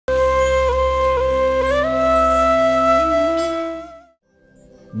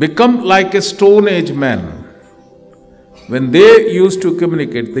become like a Stone Age man. When they used to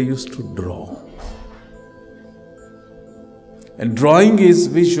communicate, they used to draw. And drawing is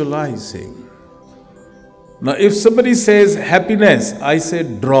visualizing. Now, if somebody says happiness, I say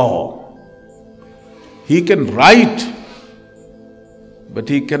draw. He can write, but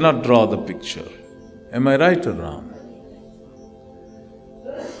he cannot draw the picture. Am I right or wrong?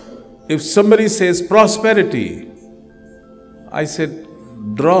 If somebody says prosperity, I said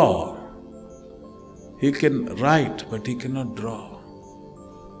draw. He can write, but he cannot draw.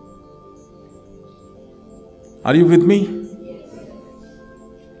 Are you with me?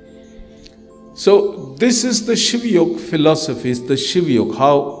 So this is the Shiv Yoga philosophy, it's the Shiv Yoga,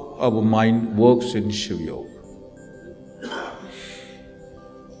 how our mind works in Shiv Yoga.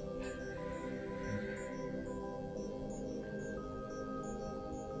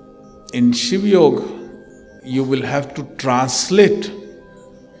 In Shiv Yoga, you will have to translate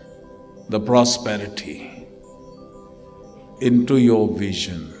the prosperity into your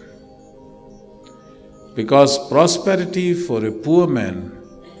vision. Because prosperity for a poor man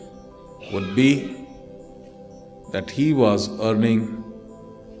would be that he was earning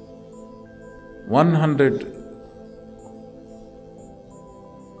 100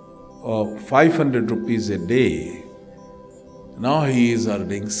 or 500 rupees a day. Now he is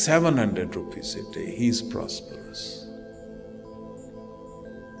earning 700 rupees a day. He is prosperous.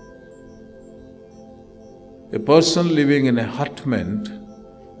 A person living in a hutment,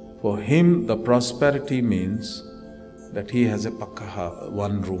 for him the prosperity means that he has a pakka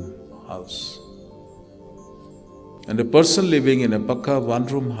one-room house. And a person living in a pakka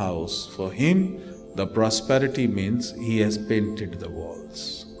one-room house, for him the prosperity means he has painted the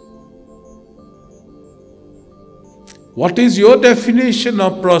walls. What is your definition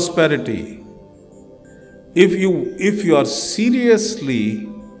of prosperity? If you are seriously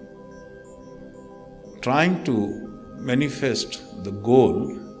trying to manifest the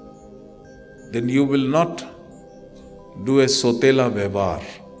goal, then you will not do a sotela vyavar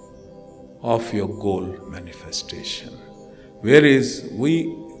of your goal manifestation. Whereas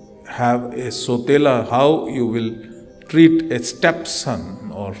we have a sotela, how you will treat a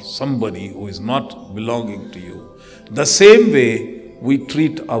stepson or somebody who is not belonging to you. The same way we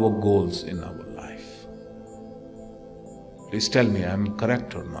treat our goals in our life. Please tell me, I am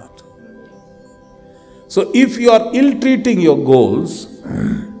correct or not? So if you are ill-treating your goals,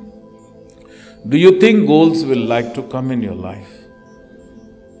 do you think goals will like to come in your life?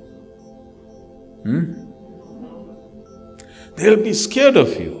 They'll be scared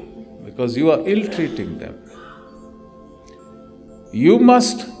of you because you are ill-treating them. You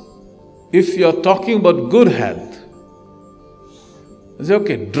must, if you are talking about good health, say,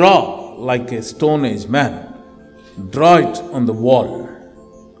 okay, draw like a Stone Age man. Draw it on the wall.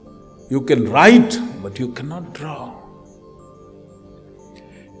 You can write, but you cannot draw.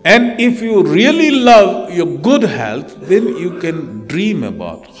 And if you really love your good health, then you can dream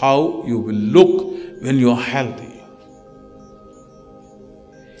about how you will look when you are healthy.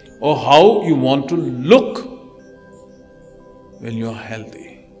 Or how you want to look when you are healthy.